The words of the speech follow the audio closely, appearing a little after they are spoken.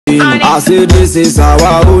I say this is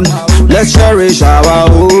our own, let's cherish our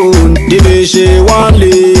own. Division 1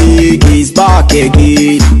 league is back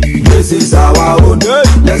again. This is our own,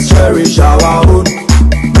 let's cherish our own.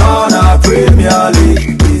 Ghana Premier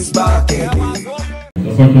League is back again.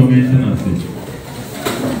 The confirmation and it.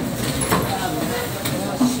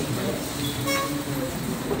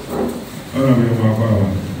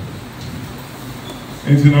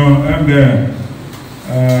 And you know, I'm there.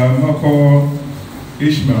 Mako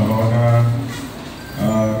Ishmael or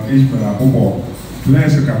Ishmael Abubo.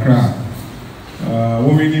 Players Kakra.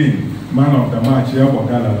 Women man of the match, Yabo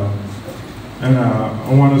Gala. And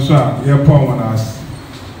I want to say, here Paul as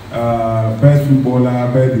best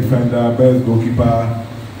footballer, best defender, best goalkeeper,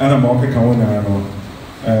 and I'm okay.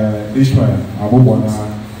 Ishmael Abubo na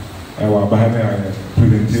our behind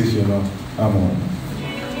presentation of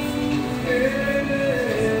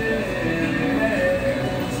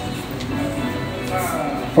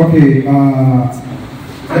Okay, the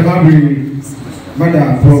Mabry, Mother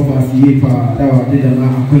Propas, Yepa, that did a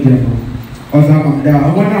Kujano. Osama, the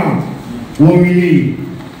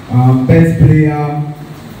woman, best player,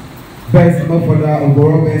 best midfielder,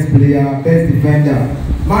 overall best player, best defender,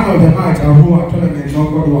 man of the match, who are tournament, no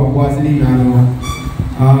God was in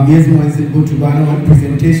yes, once it go to Bano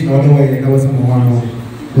presentation, otherwise, there was one.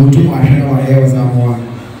 Go to my hair, or hair was one.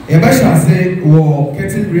 Ebasha said, "War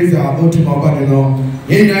getting razor out to my body now."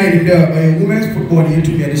 In the women's football, you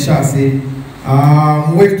to me the chassis.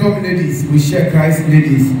 Wisdom ladies, we share Christ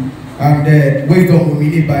ladies, and wisdom we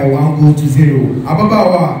need by 1-0.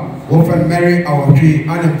 Ababawa often marry our tree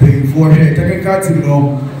and pay for her. Technical team,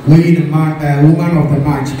 no, we need a woman of the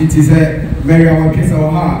match. It is a marry our kiss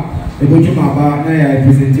our heart. The go to my bar,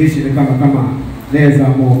 presentation, come. There's a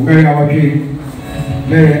more marry our tree,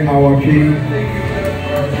 marry our tree.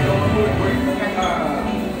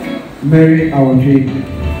 Marry our dream.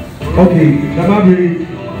 Okay, Namabri,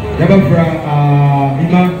 Nabafra,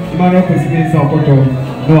 Imano President Okoto,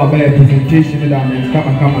 no about presentation that I'm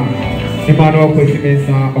kama. Imano President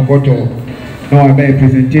Okoto, no about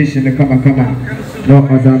presentation kama. No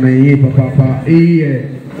Azame Papa,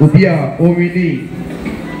 Ubia, Omini,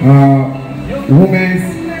 Women's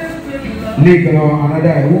League,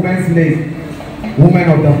 another Women's League, Woman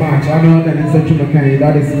of the Match. I know that is such a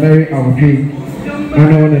that is Marry our dream. I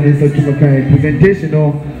know that is such a presentation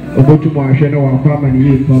of Obotumo Asheno and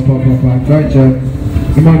Kwamani, Papa, Tracher,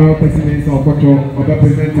 Emmanuel President of Koto, or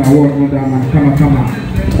represent award on the Kama.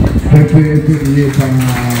 Thank you.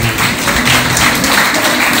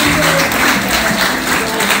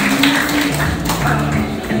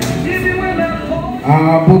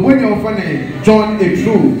 But when you're funny, John Prt2,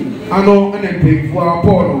 I know anything for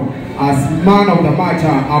Apollo as man of the match. I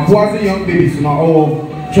was a young baby, so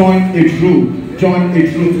John Prt2. John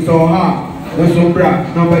Prt2 so the sombra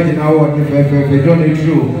number in our John Prt2.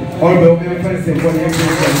 Although we are first and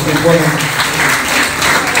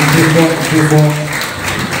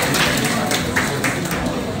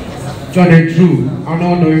John Prt2, I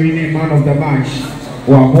know no man of the match.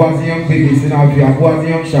 Or was young babies in our view, was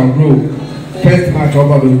young shall grow. First match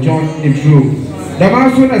over with John Prt2. The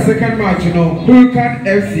match on the second match, you know, Hurricane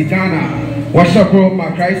FC Ghana. Washako,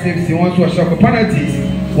 Christ FC wants to Washako penalties.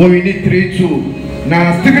 We need 3-2.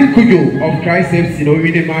 Now Stephen Kujo of Christ FC,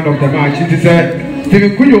 we need man of the match. It is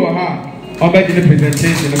Stephen Kujo about the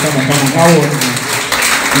presentation.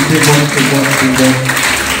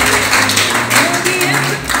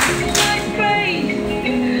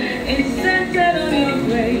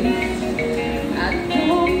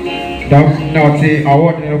 Now say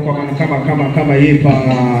award come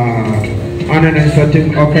and then certain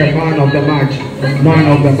okay man of the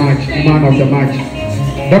match.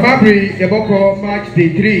 The Mabry, the Boko match day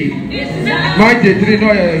 3. Match day 3,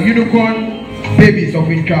 no unicorn babies of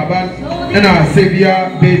Intraban and our savior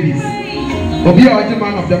babies. Obi a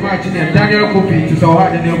man of the match in Daniel Kofi to so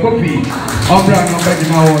hard in your copy. Ombra number the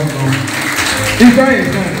award. Israel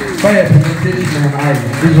by a presentation on I.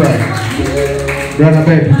 Israel. Brother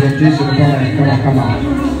by a presentation come on.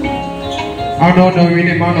 I don't know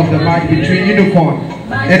really man of the match between unicorn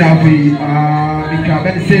and our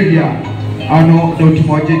Intraban savior. I know no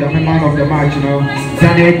Timoji, the man of the match, you know,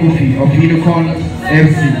 Daniel Kofi of Unicorn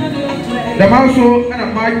FC. The man also and a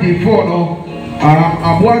match day 4, no,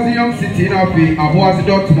 Abuazi Young City, now be Abuazi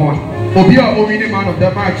Dortmund. Obia Omini man of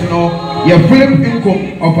the match, you know, your Philip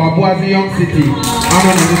Income of Abuazi Young City. I'm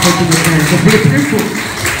on the second so Philip Income.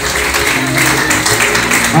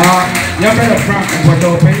 You better Frank, but the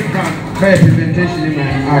opening Frank, fair presentation in my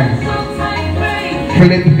eyes.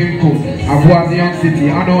 Philip Income, Abuazi Young City.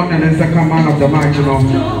 I know the second man of the match, you know.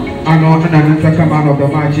 and on the second man of the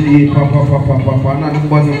match, Papa, and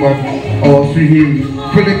wasn't what or 3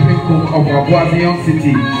 Philip of Abuazion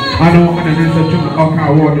City. I know, and then the 2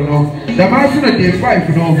 award, you know. The match on day 5,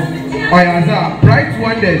 you know, I bright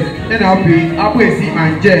wonders, and I'll be Abuesi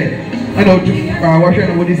and Jen. And I'll do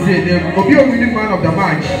what he said. There will be a winning man of the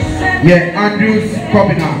match. Yeah, Andrews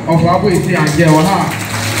Kobina of Abuesi and Jen.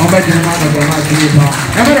 I'm the man of the match.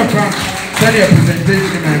 I'm going to send you a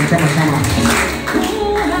presentation and come on.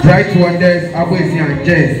 Bright wonders, Abuesi and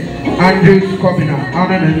Jen. Andrews Kobina,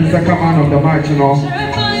 and the second man of the match, you know.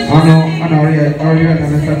 I know, and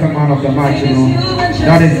the second man of the match, you know.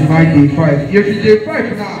 That is my day 5. You're day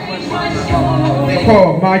 5 now. They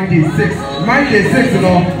call my day 6. My day 6, you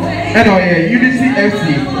know. And Unity FC.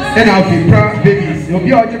 And I'll be proud babies. You'll be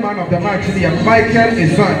the man of the match. Michael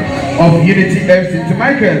is son of Unity FC. So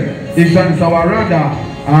Michael is son of our Randa.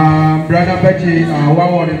 Brother Betty,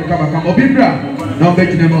 one in the Kabaka. Obibra. No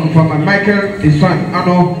Betty name from Michael is son. I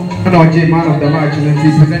know man of the match. And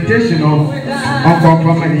the presentation of Uncle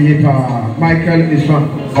Michael is son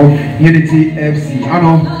of Unity FC. I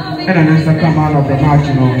know, and then the man of the match,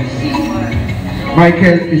 you know.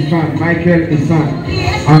 Michael is son,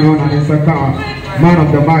 and on and second man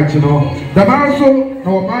of the match, you know. The man also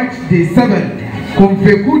our match day 7,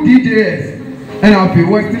 Kumfeku DJs, and I'll be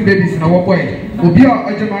Western babies in our boy. Will be our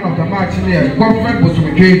other man of the match in there. Government was of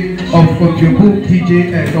Kumfeku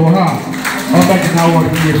DJs, or her. I'm back in our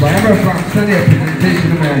here, but ever from send your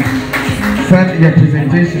presentation, man. Send your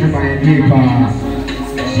presentation in my name.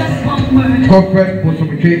 Corporate was of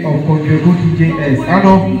Kumfeku DJs. I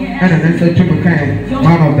know, and then said to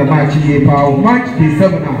man of the match here, match day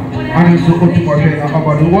 7 now, and also go to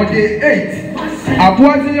about the 1 day 8.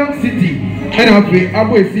 Abuazion City, and I'll be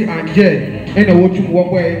Abuesi and Jed, and the watching one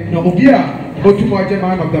way, no Obia, go to my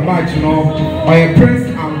man of the match, you know, or a Prince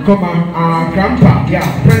and Grandpa,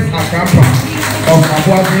 yeah, Prince and Grandpa of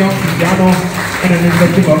Abuazion City, I know, and then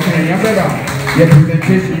said to your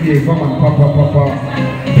presentation here, come on, Papa,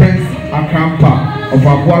 Prince and Grandpa of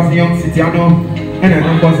Abuazion City, I know. And then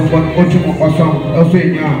was one also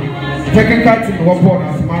in your technical team award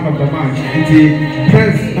as man of the match. It's a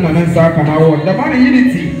Prince and an answer can award. The man in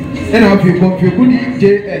Unity, and I'll be going to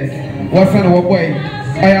JS. What's an award?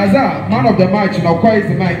 Ayaza, man of the match, now quite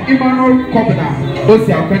the man. Emmanuel Kobina, those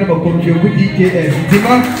are kind of a country with DJS.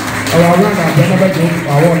 Dima, our runner, the never do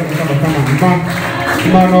award.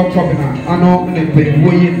 Emmanuel Kobina, I know, and they play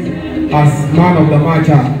as man of the match.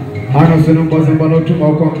 I know so wasn't one to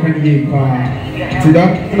more company to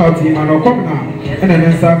that not and I'll come now and then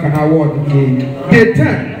can award day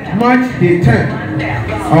 10 March day 10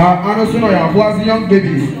 I know so I was young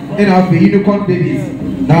babies and I'll be unicorn babies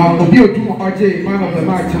now will be a 2 RJ man of the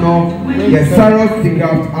match, you know. Yes, Cyrus the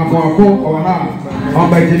Graft Amako or her on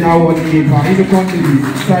by the award unicorn babies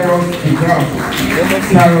Cyrus the Graft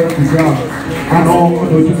I know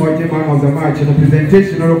the 2 RJ man of the match and the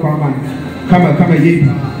presentation of come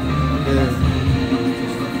again.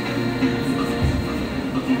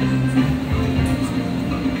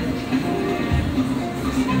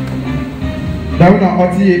 Dauna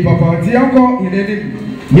Oti Papa Tianko in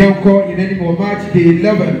any match day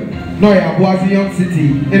 11. No, Abuazion City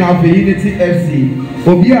in our Unity FC.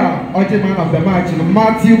 Obia, man of the match,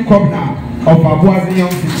 Matthew Kobna of Abuazion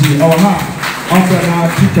City. Or her,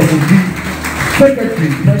 teacher will be secretary,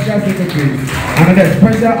 special secretary, and the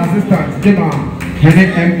special assistant, Jema,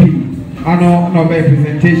 MP. I know no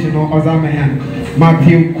representation or Ozamahan,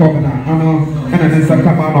 Matthew Kobna. I know, and then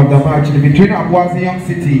second man of the match between Abuazion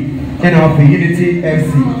City and our Unity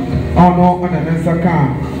FC. I know, and then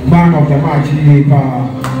second man of the match.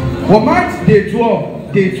 What match day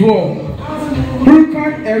 12,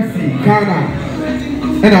 Hurricane FC, Ghana,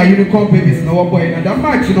 and our unicorn babies, no boy, and the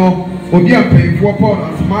match, you know, will be a pay for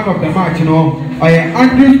as man of the match, you know. I am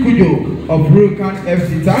Andrews Kujo of Hurricane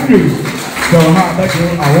FC. Andrews. So that's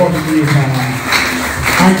your award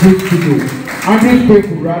Andrews Kujo. Andrews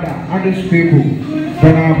people, rather, Andrews people.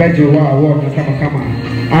 Then I bet you award come on.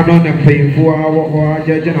 I'm not paying for our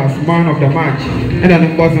judging as man of the match. And then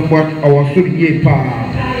it wasn't what I was so ye pa.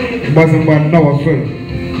 It wasn't what no was so.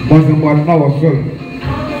 Wasn't what no was so.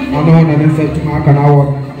 I know that I said to mark an award.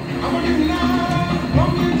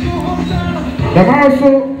 The also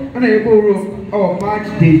unable room of March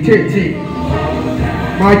day 13.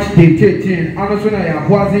 March day 13. I know so now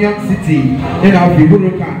Abuazion City in our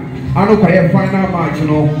Hurricane. I know quite a final match, you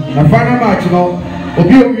know. The final match, you know.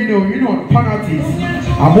 You know, penalties.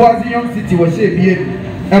 Abuazion City was shaped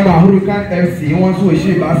Emma Hurricane FC. Once we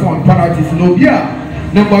shape us on penalties. No, yeah.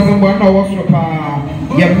 Numbers and one was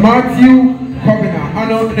Matthew Kobina. I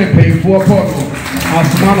know they pay for as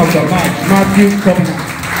man of the match. Matthew Kobina.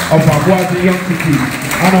 of Abuazi Young City.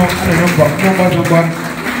 I know number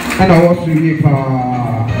and I was to hear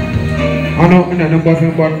I know in a number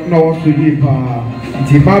no was to hear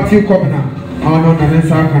Matthew Covenant. I know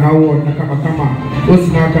Nanessa can award Nakama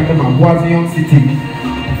Osina Kandama Abuazi Young City.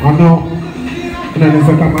 I know in the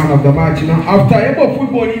second man of the match now. After ever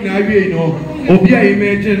football in Ivy, you know, Obia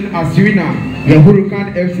imagine as winner, the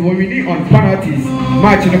Hurricane FC will win on penalties.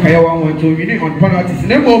 Match in the Kayawa want to win on penalties.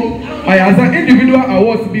 Nemo, I as an individual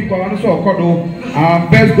awards to be Kwano Kodo,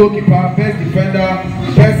 best goalkeeper, best defender,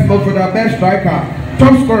 best midfielder, best striker,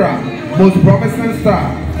 top scorer, most promising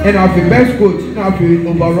star, and as the best coach, now the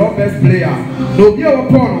overall best player. Obia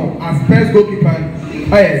Opono as best goalkeeper.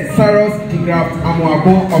 Saros Tigraft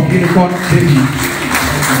Amuabo of Unicorn Baby.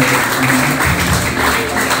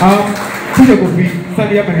 Teacher will be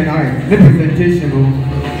Sadia Mahanai, the presentation of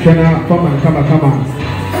Shana Kama.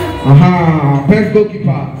 Best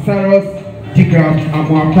goalkeeper, Saros Tigraft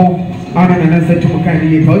Amuabo, Anna and answer to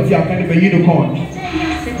Makani, Hoti Academy Unicorn.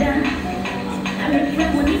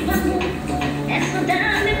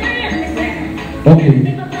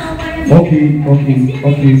 Okay.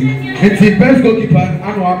 It's the best goalkeeper,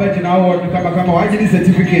 and I bet you now what Kama watching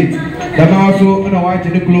certificate. The Maso and I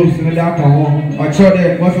watching the gloves in the dark home. I saw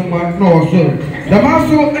there wasn't one, no, sir. The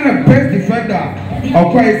Maso and a best defender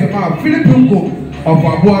of Christ about Philip Pinko of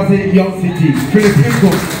Abuazi Young City. Philip Pinko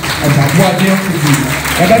of Abuazi Young City.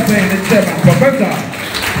 And that's the chairman, Professor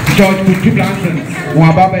George Kutublanson, who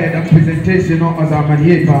are Baba and presentation of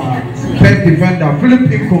Azamanier, best defender, Philip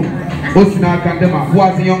Pinko, Osina Kandema,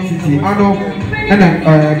 Abuazi Young City. I know. And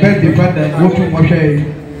best defender, Wotu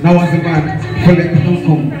Moshe, now was the man, Philip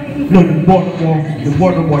Newcomb. No, the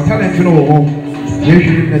board of talent, you know,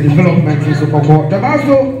 usually the development is so called. The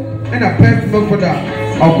Maso and a best midfielder,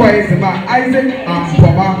 of course, the man Isaac and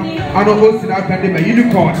Poma, and also in Academy,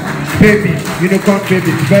 Unicorn Baby,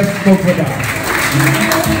 best midfielder.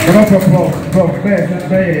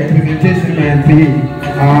 Presentation man,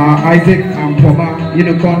 Isaac and Poma,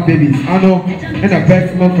 Unicorn Babies. I know, and a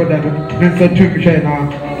best midfielder, Mr. Tumichena,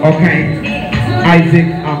 okay, Isaac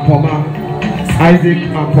and Poma, I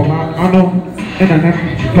know, and a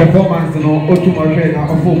performance, you know, Otumachena,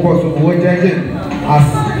 of course, of what judging as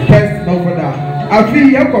best midfielder. I feel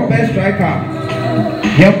you have best striker.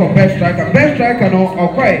 Best striker, no,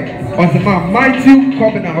 okay, was the man Matthew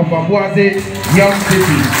Covenant of Abuazi Young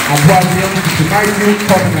City.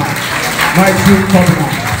 Matthew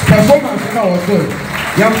Covenant. Performance now was good.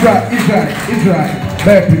 Young Israel,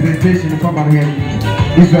 better presentation from here.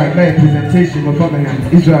 Israel,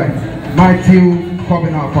 Matthew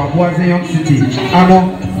Covenant of Abuazi Young City. I know,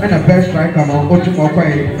 and a best striker, no,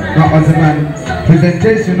 Otumokwai, no, as a man.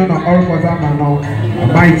 Presentation on all for that man, no,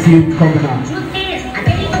 Matthew Covenant.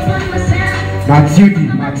 Matudi,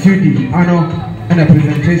 I know, and a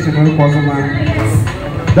presentation on the person man.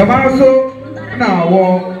 The Maso now,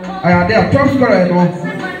 I had their top scorer, no,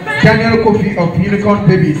 Daniel Kofi of Unicorn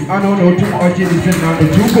Babies. I know no two origins now, the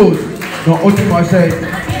 2 goals, no Otima said.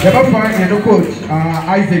 The find the coach,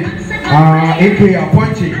 Isaac, aka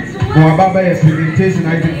Punching, Moababa presentation,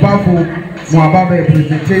 Isaac Bafu, Moababa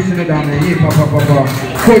presentation down the year, Papa.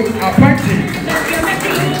 Coach Apache,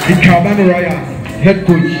 the Carbano Royals, head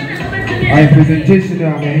coach. I presentation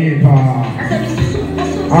down here,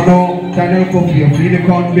 I know Daniel Kofi of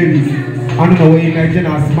Unicorn Babies. I don't know what you imagine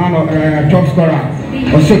as man of top scorer.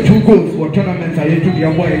 Also 2 goals for tournaments. I took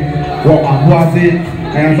your boy or Abuazi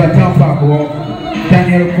and as a town park or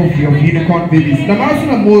Daniel Kofi of Unicorn Babies. The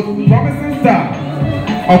most promising star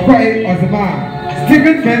of quite as a man,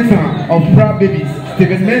 Stephen Mensah of Prt2 Babies.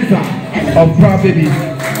 Stephen Mensah of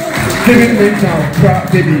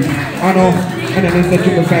Prt2 Babies. I know. And then Mr.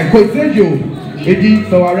 Chukwusai, Coach Sergio, Eddie,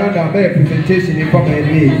 so around our better presentation in Papa and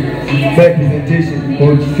me, better presentation,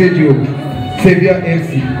 Coach Sergio, Xavier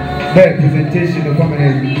MC, better presentation of Papa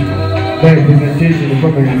and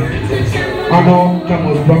I know the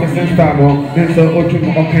most promising star, no, Mr. Otum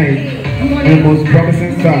Okay, the most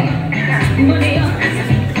promising star.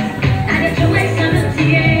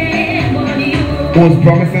 Most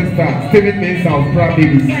promising star, Stephen Mensah of Prt2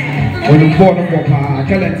 Babies, on the board of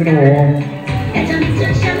talent in the world.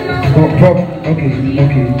 Okay.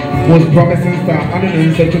 Most promising star, I don't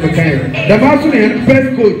know such a kind. The Master best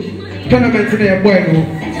coach, tournament in the Bueno,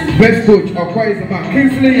 best coach of quite a man,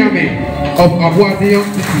 Kingsley Yame of Abuazi Young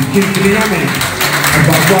City. of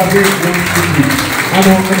Abuazi Young City. I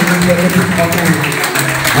know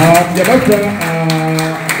the doctor,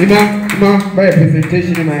 by a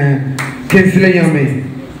presentation in my Kingsley Yame,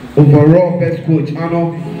 overall best coach, I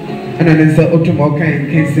know. And then it's Otumokan,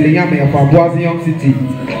 Kingsley Yame of Abuazi Young City.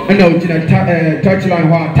 And now,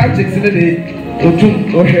 touchline, tactics in the day, Otum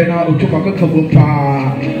Oshena Otum Kabumpa,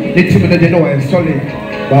 the team that they know is solid.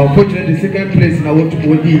 But unfortunately, the second place in our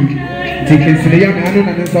team, taking Syria and then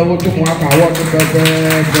I want to walk. I want to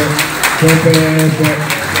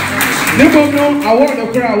I want to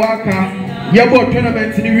cry Waka. Yabo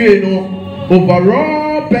tournament in the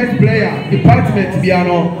overall best player department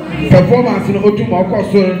piano performance in Otum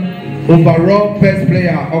Okoso overall best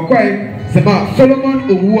player. Okay, Sema Solomon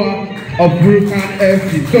Owua of Hurricane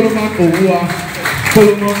FC. Solomon Owua.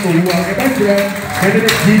 That's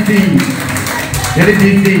GT.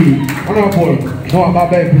 Honorable, no about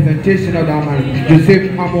presentation of that man.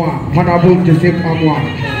 Joseph Amwa, Honorable Joseph Amwa,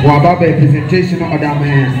 or about presentation of that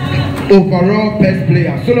man. Overall best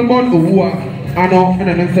player, Solomon Owua, and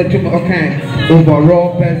an answer to okay.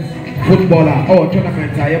 Overall best footballer. Oh,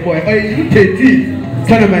 tournament, I boy. Oh,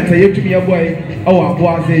 tournament, I to be a boy. Oh, I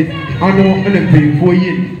was it. I know, and a pay for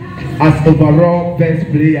you as overall best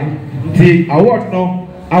player. The award no.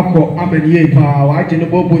 Ako ameniye pa waje no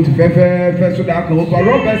bobo to fefe so that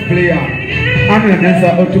overall best player ana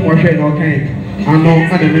nsa otum ohwe no kan ano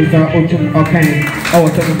ana nsa otum okan awo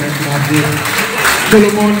tournament na de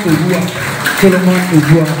Solomon Owua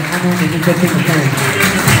ano nsa otum kan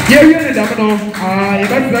ye ne da no ye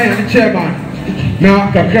ba try and chairman na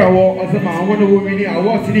kakra wo osema won wo mini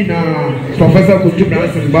award ni na professor Kutum na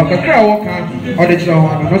se ba kakra wo kan o de chira ho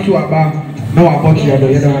no so aba na wa bot yo do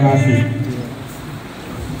ye da na asi.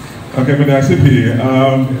 Okay, but that's it here. I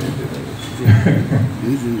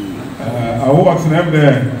walked in up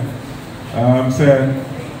there. Said,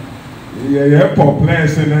 yeah, pop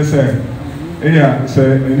players in there. Said, yeah,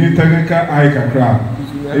 said, any technical eye can crack.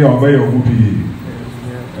 Yeah, obey your whoopee.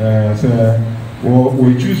 Said, well,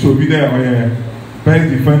 we choose to be there. Oh, yeah, best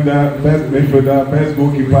defender, best midfielder, best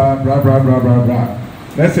goalkeeper, blah, blah, blah, blah, blah.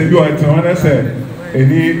 Let's say, you are telling us,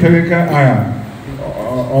 any technical eye.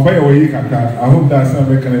 Obey your way, I hope that's not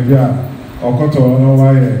making a job. Or cut on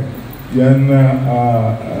why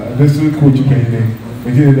this is coach painting.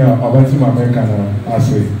 We did about my American, I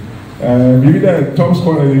say. Maybe the top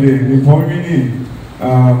scorer of the day, the point we need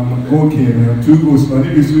goalkeeper, 2 goals, but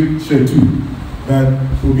it is share 2. That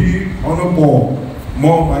will be on the ball,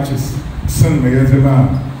 more matches. Son, against the man.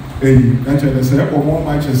 Actually, they say, more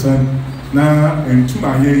matches, now, and 2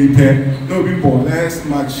 my year, no people, less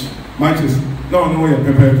matches. No, you're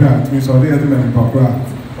prepared. Means all the other men or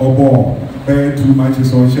ball, 2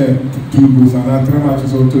 matches or share 2 goals, and 3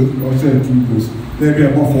 matches or share 2 goals. There be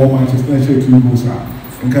about 4 matches, then share 2 goals.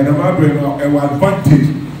 And can I bring an advantage?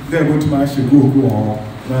 They're going to match the goal or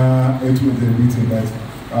now it will be meeting that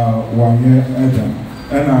 1 year either.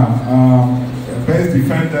 And best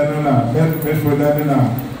defender, best midfielder,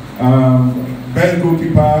 best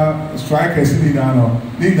goalkeeper, strikers, Nidano,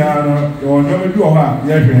 or never do her,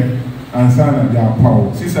 yeah. And son of their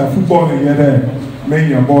power. Since a football in there, many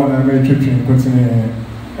your ball and very tripping, putting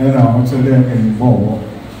and I'm also there in ball.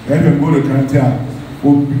 Then we go to country,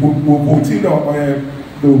 we'll put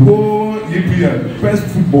the whole EPL best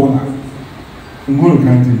footballer in go to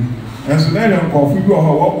country. And so then I'm called football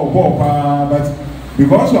or ball, but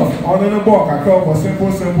because of on the ball, I call for simple,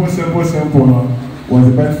 was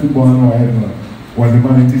the best footballer I had. Was the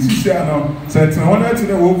man in this year now? Said, I wanted to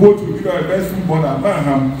know we'll go to be the best footballer,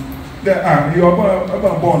 man. There you are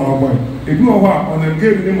born or boy. If you are on the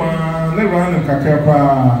game, you never run a kakapa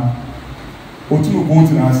or 2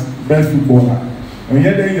 votes as best footballer. And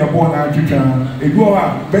yet, then you're born at Chicha. If you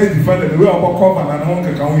are best defender, the way of cover and home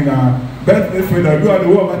can win best defender, you are the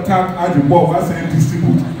way of attack at the ball, I say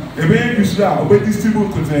distribute. A man you should obey distribute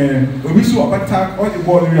because we should attack all the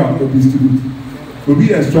ball area to distribute. To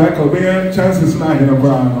be a striker, obey chances now in a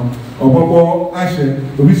ground or bubble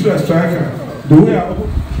action, to be a striker. The way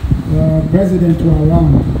President to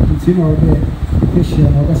around, it's in order to share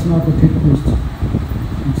our personal pocket post.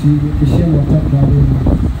 It's in the share of that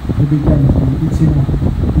the big time, it's in a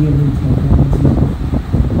year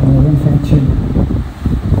one function.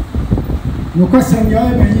 No question, you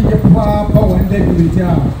are many power and then with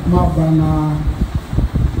your Mabana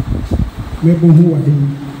Mebo who are him.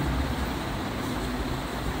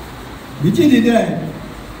 Between there,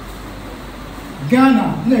 Ghana,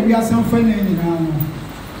 we are some funny in our.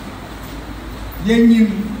 Yenyim,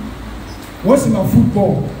 what's my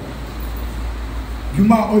football?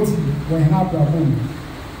 Juma Oti, when I have home.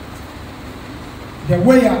 The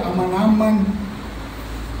way I'm an man,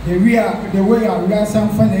 the way I are some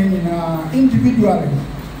fun individually,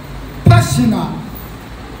 passionate,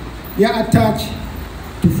 they are attached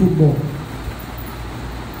to football.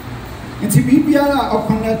 And to be able to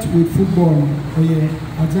connect with football,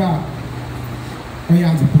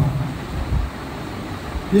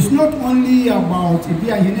 it's not only about if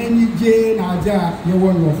you are in any J Naja, you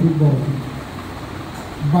want your football,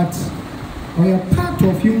 but we are part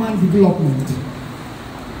of human development,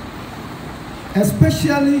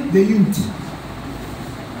 especially the youth.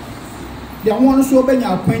 They want to open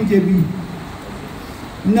your point, JB.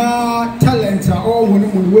 Na talent are all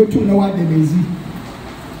when we to know what they lazy.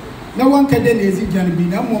 No one can then lazy can be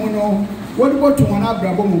no more. What about to one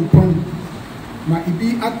abrabo mumpon? Ma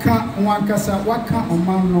ibi aka wankasa waka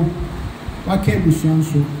omano waka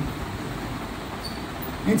ebusuanso.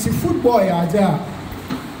 Nti football ya aja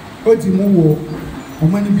odi mu wo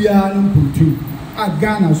omani bia no mpuntu a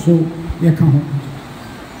Ghana so ye ka ho.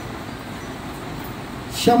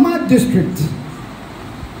 Shama district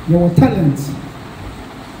your talent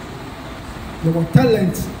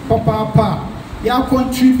papa ya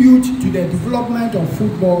contribute to the development of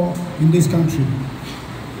football in this country.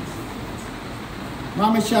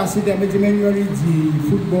 Mama Shah said that the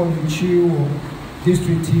football in Chile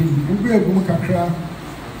district team in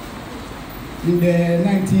the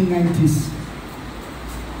 1990s.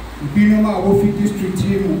 Binoma Wofi district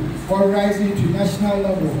team for rising to national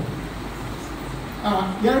level.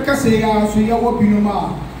 Yarka say ya so ya wo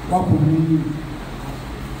Binoma wako ni.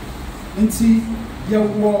 Nti ya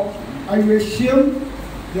wo ayehiem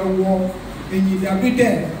ya wo enyi da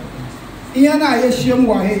bide. Iya na ayehiem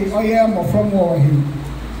wa he oye mo from wo he.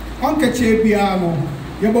 Onke che bia no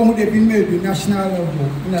ya bo hu de bi made national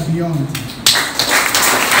level and beyond.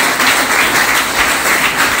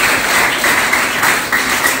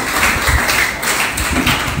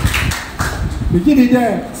 Beginning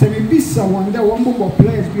there, so we be someone that one more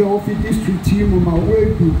players be off in district team on my way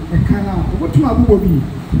to a canal. What to my be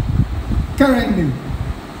currently,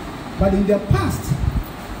 but in the past,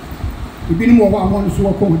 we've been more one to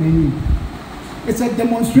work on. It's a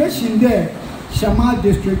demonstration there. Shama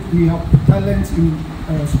district, we have talents in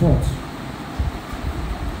sports.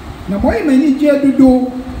 Now, why many do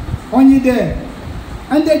only there,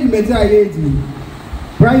 and then you may say,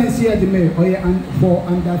 Brian here the mayor for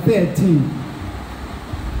under 13.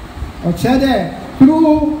 Or Chade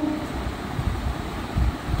through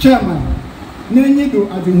chairman, Nenyido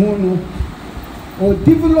Adihono, or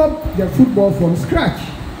develop the football from scratch.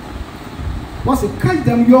 Was it catch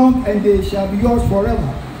them young and they shall be yours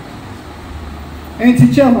forever. And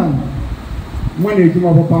the chairman, one day give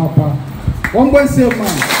up papa, one boy save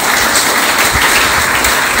man.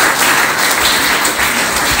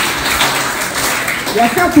 You are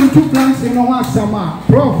catching 2 plants in one summer,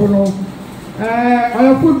 prof, you know. I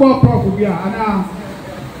am football prof here,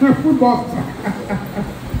 and football.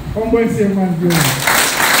 Homeboy same man here.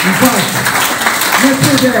 In fact, let's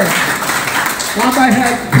say there, one by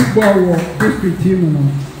head football district team, you know.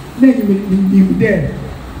 Then you there,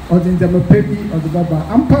 or then the baby or the baba.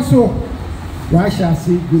 I'm paso. Why shall I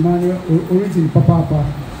see the money origin papa?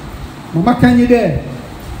 Mama, can you there?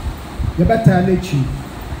 The better let you.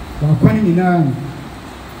 While calling in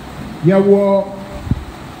your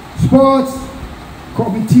sports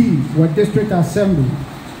committee or district assembly.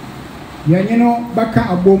 You know, baka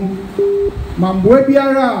abom. Mamboe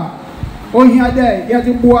biara. On here there, you have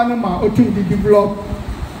to go on or to develop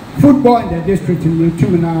football in the district in the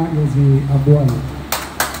Tumina is the Abuana.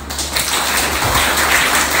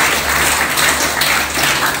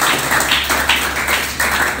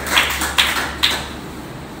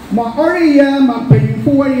 Ma ori ya ma paying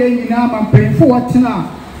for ye na ma paying for what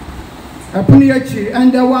na. Apuniachi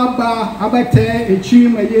and the waba abate a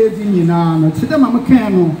chim a year in Yana, Sidama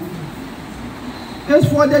Macano. As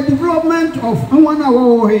for the development of 1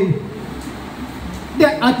 hour way,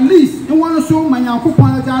 that at least in one so many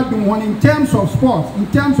one in terms of sports, in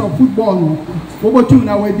terms of football, over 2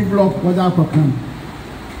 hours developed was African.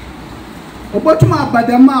 Obotuma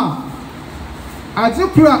Badama, as you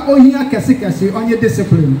cry, oh, here, Casicasi on your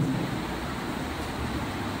discipline.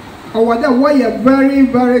 Or whether why you're very,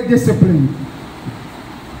 very disciplined.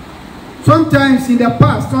 Sometimes in the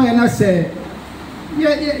past, I say,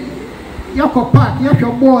 you're park,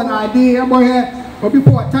 you're born idea, boy, or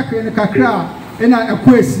people attacking the Kakra, and a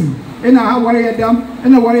quasi, and I worry them,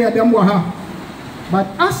 and I worry them. But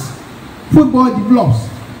as football develops,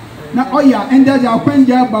 now, oh, yeah, and there's a friend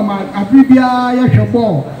there, but my Abribia, your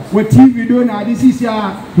ball, with TV doing this is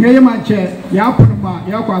your Manche,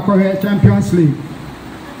 your Champions League.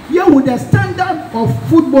 Yeah, with the standard of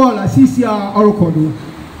football as is your Orokodo.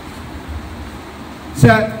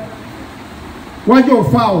 Sir, what your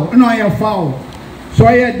foul? No, your foul. So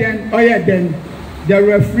then, the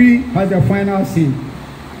referee has the final say.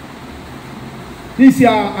 This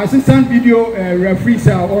year, assistant video referee,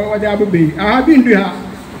 sir, or what they have been. I have been there.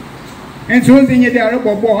 And so the year there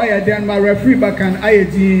boy I then my referee back and I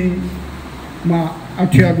ma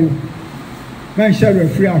atuado. Man shall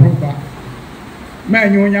referee a hoba.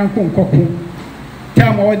 Man you yankum koku.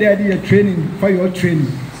 Time all there training for your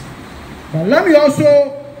training. But let me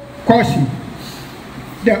also caution.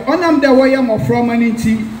 The onam the way I'm from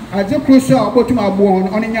anity as a closer about to my born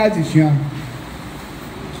on in addition.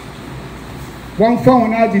 One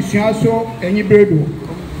found addition so any bird.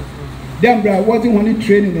 Them bra wasn't only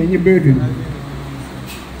training any burden.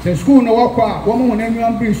 The school no work out, woman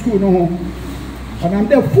anyone bring school no home. And I'm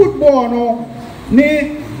the football no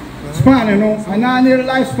ne span no and I need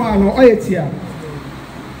lifespan no 8 years.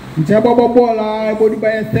 It's a ball I body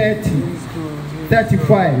by 30,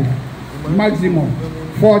 35, maximum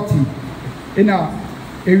 40 in a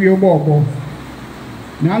area ball.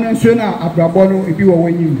 Now I'm sure Abrabono if you are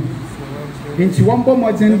winning. Into one bomb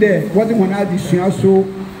was in there, wasn't one addition so.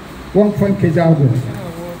 One point Kezago.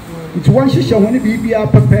 It's one shisha when it be a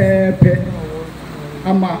pepe.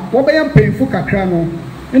 Ama, what I am paying for Kakrano,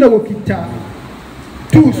 and I will keep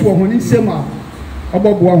two swung in summer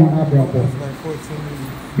above one abrabo.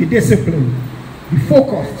 Be disciplined, be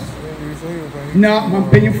focused. Now, I'm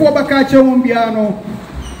paying for Bakacha one piano,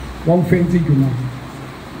 one fainty you.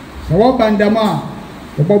 So, what bandama,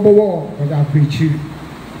 the bubble wall, or that preaching.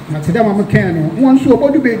 Now, today I'm a canoe. Once you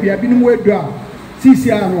about the baby, I've been way dry.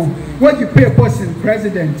 CCR, what you pay a person,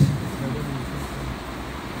 president?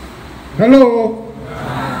 Hello?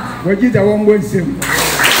 What is the one word sim?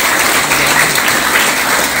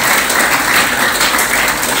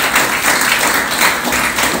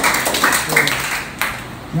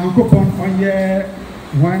 Now, coupon on year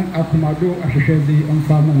one Akumado Ashezi on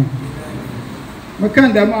Farmer.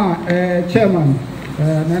 Makandama, chairman,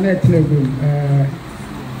 Nanette Legun,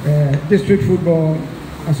 District Football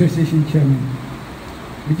Association chairman.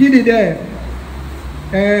 We did it there.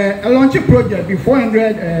 A launching project, the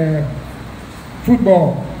 400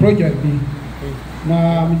 football project.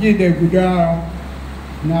 Now, we did the Guda.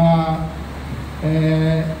 Now,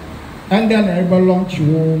 and then I will launch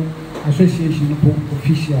association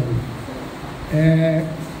officially.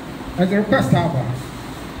 As a request,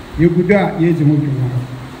 you Guda, yes, you would.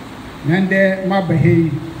 And then, my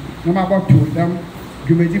behavior, no matter to them,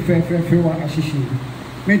 you may differ association.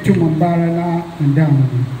 Me to Mambara and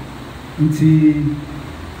down into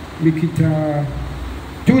Mikita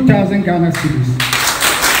 2,000 Ghana cedis.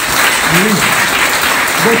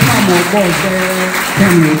 Both my boys there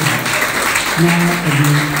 10 years now.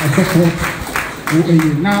 I support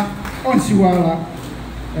now on Siwala.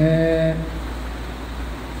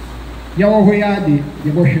 Yawahoyadi,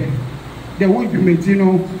 Yaboshe. There won't be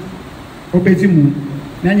Medino Obetimu.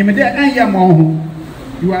 Nanyamede and Yamahu.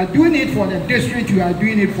 You are doing it for the district, you are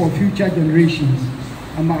doing it for future generations.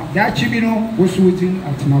 That Chibino was waiting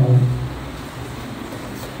at now.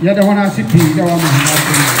 You don't want to see people.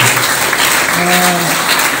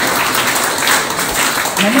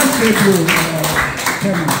 I must say to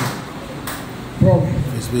Prof.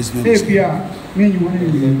 Me, you want to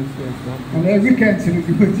on every weekend,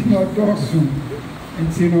 you know, talk soon.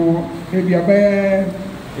 And you know, maybe about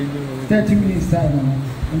 30 minutes time.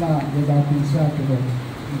 Now, there's our concern to them.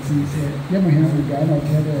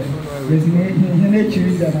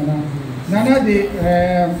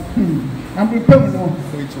 I'm prepared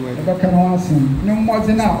no more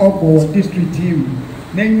than our district team.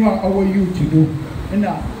 Then you are our youth to do. And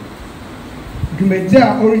now, you may there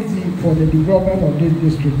already for the development of this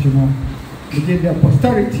district, you know. Because their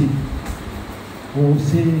posterity will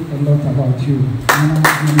say a lot about you.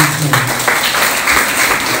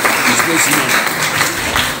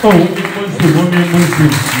 Oh, it was the woman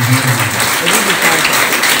Muslim.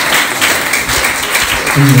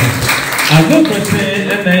 I don't say,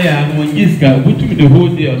 and I am when Giska, who took the whole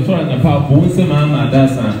day of Soran apart, once a mamma,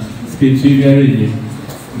 that's a spiritual.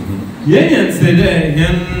 Yan said,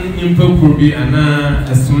 Yan Impo Kurbi, and a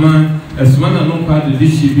man, and no part of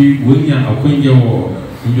this should be when you are acquainted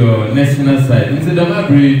your national side. Instead of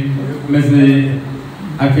Abri, Message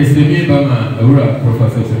Academy Bama,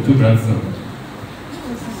 Professor Two Branson.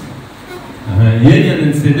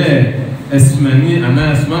 Yen said, as many and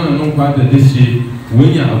as man no part of this ship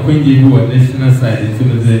when you are acquainted who are national side into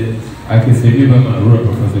the Academy Bama,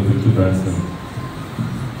 Professor Two Branson.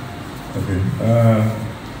 Okay.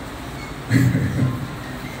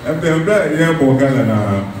 I'm the Gala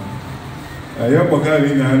now. Gala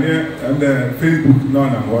and the Facebook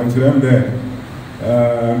none. I'm going to them there.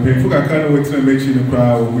 People can't wait to make you the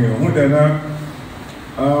crowd. We are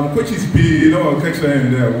coaches be, you know, catch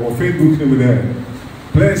them there or Facebook them there.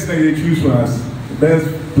 Players that you choose as best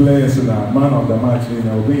players and man of the match, you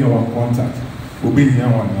know, will be your one contact. Will be your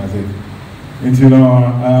one as it. And you know,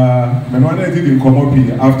 when I did in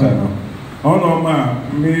Komopi after now. Oh no,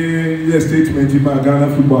 me yes statement in my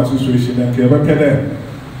Ghana Football Association and Keba Pele.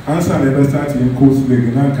 Answer never started in course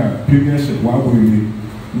league Nanka Premiership Wabuli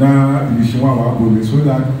na Division 1 Wabuli so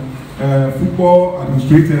that football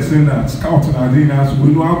administrators and scouting arenas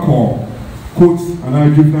will not call coach and I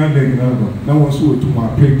juvenile league now also to my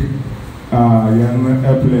pick young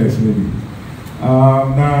players maybe.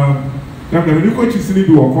 Now the coaches need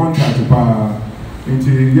to do a contract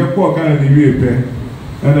into your poor Ghana the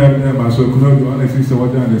and I'm so close to honestly, so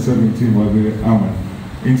what done the 17 was the Aman.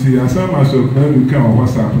 Into Asama so close to come on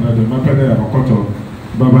WhatsApp, and the Mapade of Koto,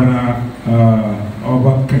 Babana,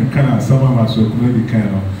 or Kana, Sama so close to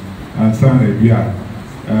Kano, and Sunday, Bia,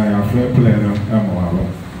 a fair player of Amoa.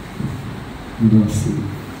 You don't see.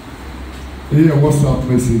 Here, WhatsApp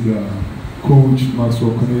message, Coach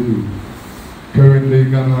Maxwell Konedu, currently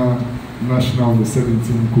Ghana National the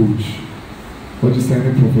 17 coach. What you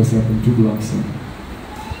saying, Professor from Tublaxon?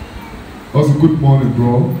 Also, good morning,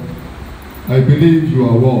 bro. I believe you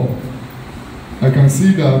are well. I can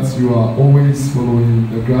see that you are always following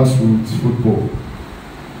the grassroots football.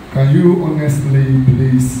 Can you honestly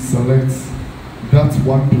please select that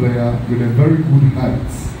one player with a very good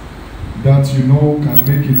height that you know can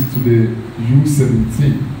make it to the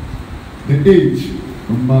U17? The age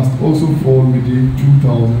must also fall within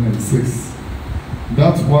 2006.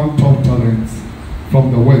 That's one top talent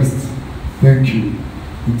from the West. Thank you.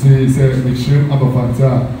 It's a mission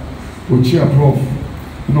abafanta ochia prof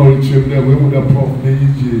no ochia there we would prof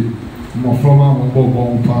neji mo from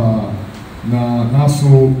ambo pa na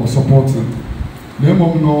so or supporting them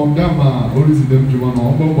no dama always them juma no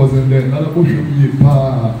ombo wasn't there na ohwe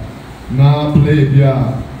pa na play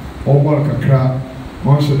dia over kakra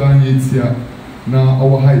on shodan yetia na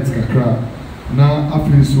our height kakra na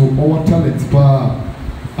afi so our talent pa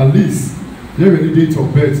at least. You have any date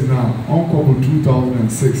of birth now, on couple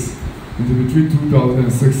 2006, and between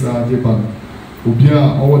 2006 and Japan,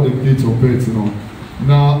 Ubia, all the date of birth, you know.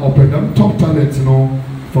 Now, open them top talent, you know,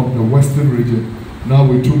 from the Western region. Now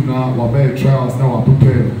we took now, we're trials, now we're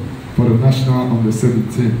prepared for the national under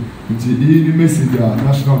 17. It's the message,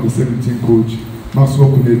 national under 17 coach, Maxwell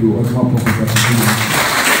Konedu, or my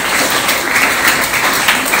professor.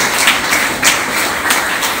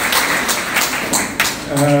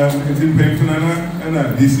 It's in Penfana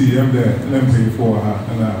and DC, them pay for her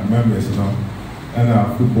and members now,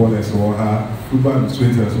 and footballers or her football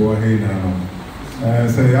administrators or hey now.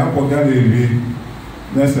 Say, I forgot the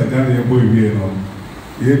that's a daddy boy, you know.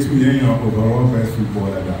 Yet we ain't overall best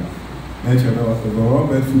footballer. Nature overall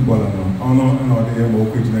best footballer. Oh no, no, they have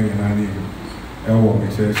walked in a name. I walk a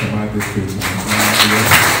share some other states.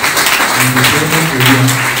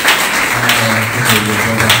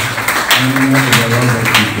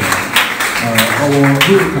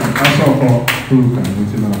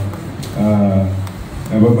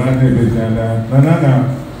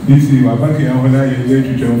 DC, my back here, when I get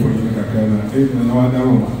to jump for you, and no other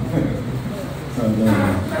woman.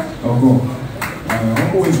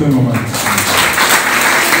 I'm always a woman.